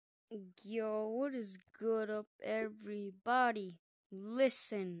Yo, what is good up, everybody?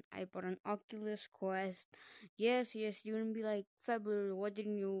 Listen, I bought an Oculus Quest. Yes, you're gonna be like, February,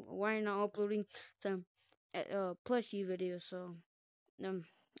 why not uploading some plushie videos? So, um,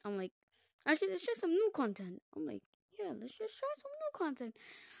 I'm like, actually, let's try some new content. I'm like, yeah, let's just try some new content.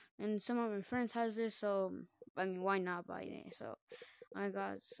 And some of my friends has this, so, I mean, why not buy it? So, I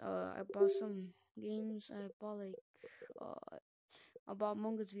bought some games. I bought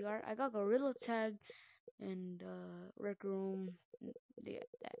Among Us VR. I got Gorilla Tag and Rec Room, yeah,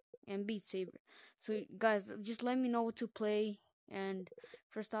 that, and Beat Saber. So guys, just let me know what to play. And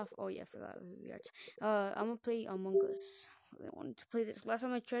first off, oh yeah, I forgot VR. I'm gonna play Among Us. I wanted to play this. Last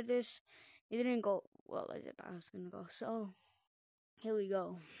time I tried this, it didn't go well as I thought it was gonna go. So here we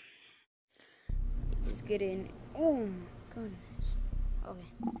go. Just get in. Oh my goodness. Okay.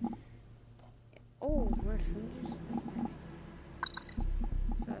 Oh, where the fingers?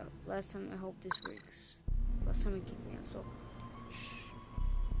 So last time, I hope this works. Last time it kicked me out, so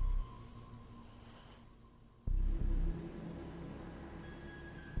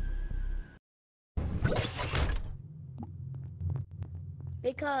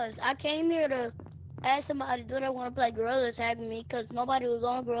because I came here to ask somebody do they want to play Gorilla Tag with me because nobody was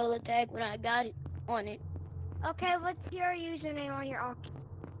on Gorilla Tag when I got it on it. Okay, what's your username on your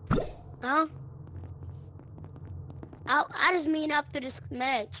Huh? I just mean after this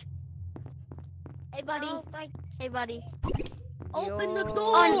match. Hey buddy. Hey buddy. Open the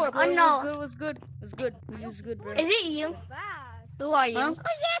door. What's good? What's good, bro? Is it you? Who are you? Oh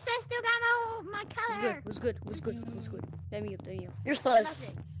yes, I still got my color. What's good? Let me up. You're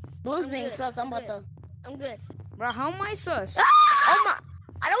sus. Blue's being sus. I'm good. Bro, how am I sus? Ah! Oh my!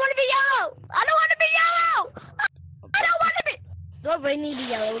 I don't want to be yellow. Do I really need to be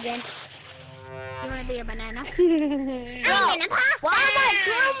yellow again? You want to be a banana? No. Why am I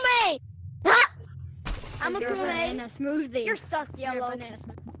crewmate? I'm a You're crewmate. banana smoothie. You're sus You're yellow. a banana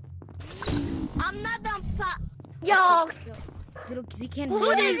smoothie. I'm not done pop. Yo. He can't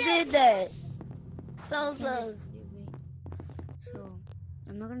Who just did that? So sus. So,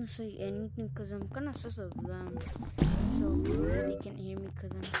 I'm not gonna say anything because I'm kinda sus of them. So, they can't hear me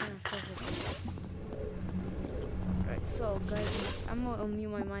because I'm kinda sus of them. Right, so guys, I'm gonna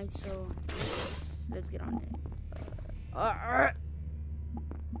unmute my mic, so let's get on it.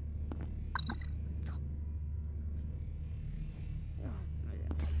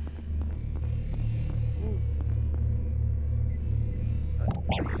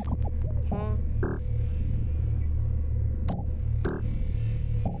 Huh?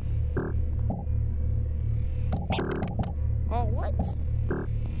 Oh, what?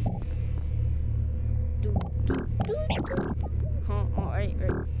 Do. Huh? Oh, right.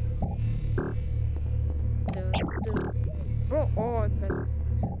 Bro, oh, I pressed it.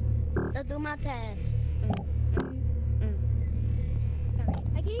 Let's do my task.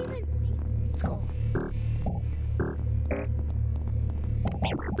 I can't even see. Let's go.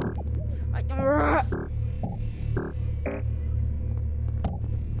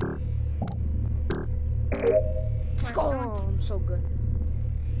 Let's go. I'm so good.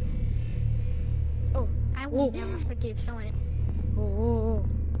 Oh. I will never forgive someone. Oh.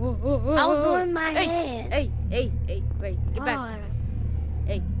 I was doing my hand. Hey, wait, get back. Oh,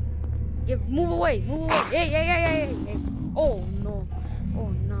 Hey, move away. Hey. Oh no.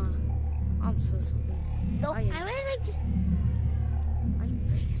 I'm so sorry. Nope. I literally just. I'm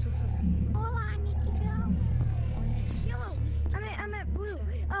very so sorry. Hold on, I need to go. I'm just so Yellow. sorry. I'm at blue.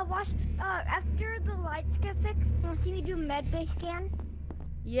 Watch. After the lights get fixed, you want to see me do med base scan?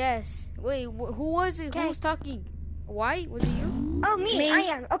 Yes. Wait, who was it? Who was talking? Why? Was it you? Oh, me. I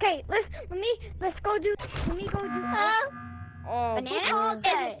am. Okay, let's go do. Let me go do. Oh, Banana?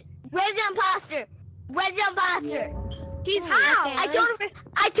 Red's the imposter. He's How? I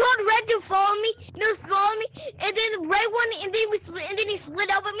told Red to follow me, and then Red one, and then he split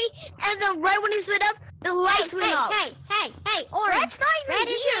up with me, and then right when he split up, the lights went off. Hey, Orange. Red's not even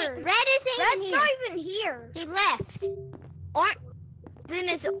here. Red's not even here. He left. Then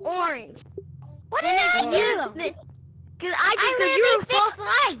it's orange. What is you? Because you were fixed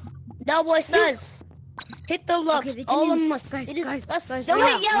lights. No boy sus. Hit the love. okay, All of us. guys, Don't hit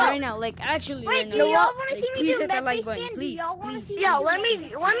yellow. right now, like actually, Wait, right do now. y'all want to see me Please do hit that med like base button, scan? Do please. y'all want to see me Yo, do let me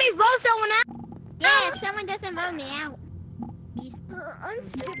vote someone out. Yeah, if someone doesn't vote me out. I'm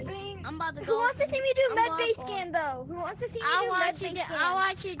skipping. I'm about to Who wants to see me do I'm med going base for scan though? Who wants to see me I do want med you base to. scan? I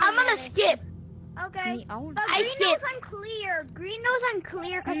want you to. I'm gonna skip. Okay. Me, I want But I Green knows skipped. I'm clear. Green knows I'm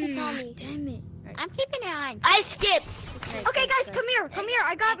clear because he told me. Damn it. Right. I'm keeping it on. I skipped. Okay, guys, come here.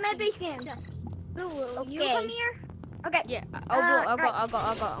 I got med base scan. Blue, you Okay. come here. Okay. Yeah, I'll go. Right.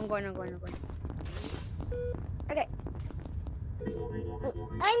 I'm going. Okay.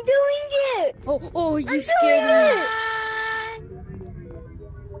 I'm doing it. Oh, you I'm scared doing me. it.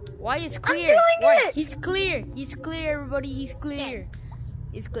 Why is clear? doing Why? it. He's clear. He's clear, everybody. He's clear.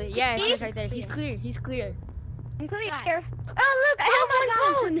 He's clear. Yeah, it says right there. He's clear. He's clear. I'm clear. Oh look, I have my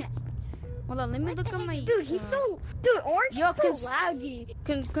phone. Hold on, let me look at my. Dude, he's dude, Orange Yo, is so laggy.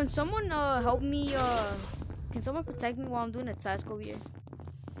 Can someone help me? Can someone protect me while I'm doing a task over here?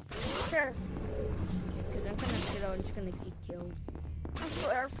 Sure. Because I'm kind of scared I'm just gonna get killed. I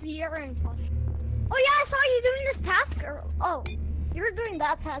swear, you're impossible. Oh yeah, I saw you doing this task. Oh, you were doing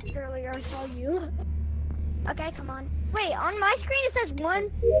that task earlier. I saw you. Okay, come on. Wait, on my screen it says 1,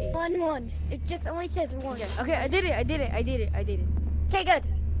 1, 1. It just only says 1. Yeah. Okay, I did it. Okay, good.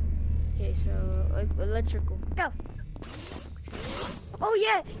 Okay, so electrical. Go. Oh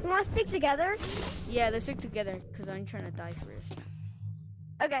yeah, you want to stick together? Yeah, let's stick together because I'm trying to die first.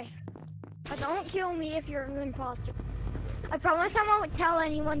 Okay. But don't kill me if you're an imposter. I promise I won't tell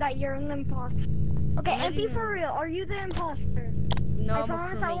anyone that you're an imposter. Okay, and be for real, are you the imposter? No, I I'm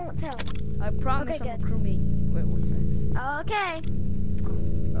promise a I crewmate. won't tell. I promise Okay, I'm a crewmate. Wait, what's next? Okay. Let's go.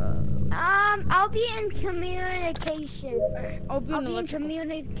 I'll be in communication. I'll be I'll in be in electrical.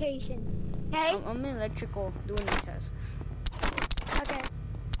 communication. Okay? I'm in electrical doing the test. Okay.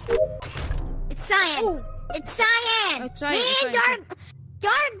 It's cyan. Oh. It's cyan. It's cyan, Me it's and cyan.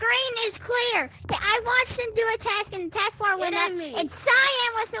 dark green is clear. I watched him do a task and the task bar went up. And cyan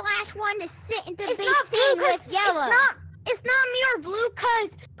was the last one to sit in the It's big not thing blue 'cause with yellow. It's not me or blue cause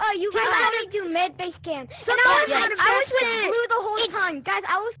you guys Yeah. only do med base cam. So And that's I was with 100%. blue the whole It's- time. Guys,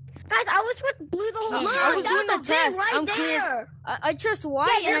 I was with blue the whole I time. was doing the test. I'm clear. I trust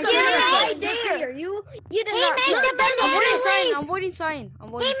white and I you're trust right red. there. You He did not. made the I'm banana voting sign. leaf. I'm voting sign. I'm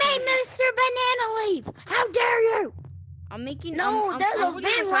He voting made sign. Mr. Banana Leaf. How dare you? I'm making. No, I'm there's a voting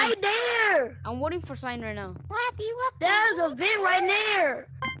vent for sign. right there. I'm voting for sign right now. Slap you up. There's a vent right there.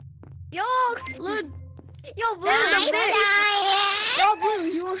 Yo, look. Yo, blue, Nice, the vent. Cyan. Yo,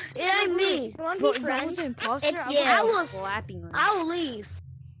 blue, it ain't me. You want to Bro, be if I was friends? an imposter, It's I you. would I be was- slapping right now. I'll leave.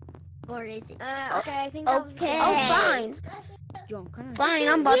 Or is it? Okay, I think that was Okay. Oh, fine. Yo, I'm kind of. Fine,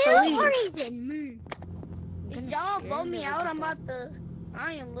 I'm about to You leave. or is it me? If y'all vote me out, I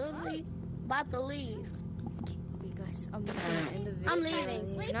am literally about to leave. Wait, guys, I'm gonna end the video. I'm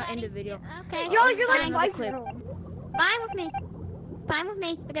leaving. Not end the video. Okay. Yo, you're like Another white clip. girl. Fine with me. Fine with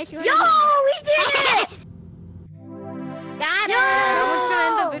me. Because you're Yo, we did it! Got Yo! him. We're just gonna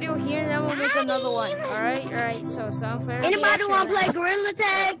end the video here, and then we'll make another one. Alright. So, sound fair? Anybody want to play Gorilla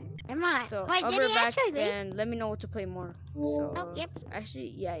Tag? Am I? So, Wait, I'll did be he back actually leave? and let me know what to play more. So, Oh, yep. actually,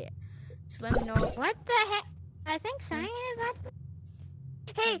 yeah. So let me know. What the heck? I think Cyan is up.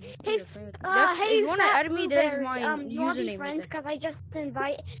 Hey, If you wanna add me, there's my you want to be username. friends?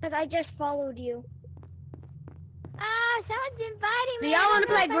 Right Cause I just followed you. Someone's inviting Do me. y'all want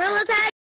to play Gorilla Tag?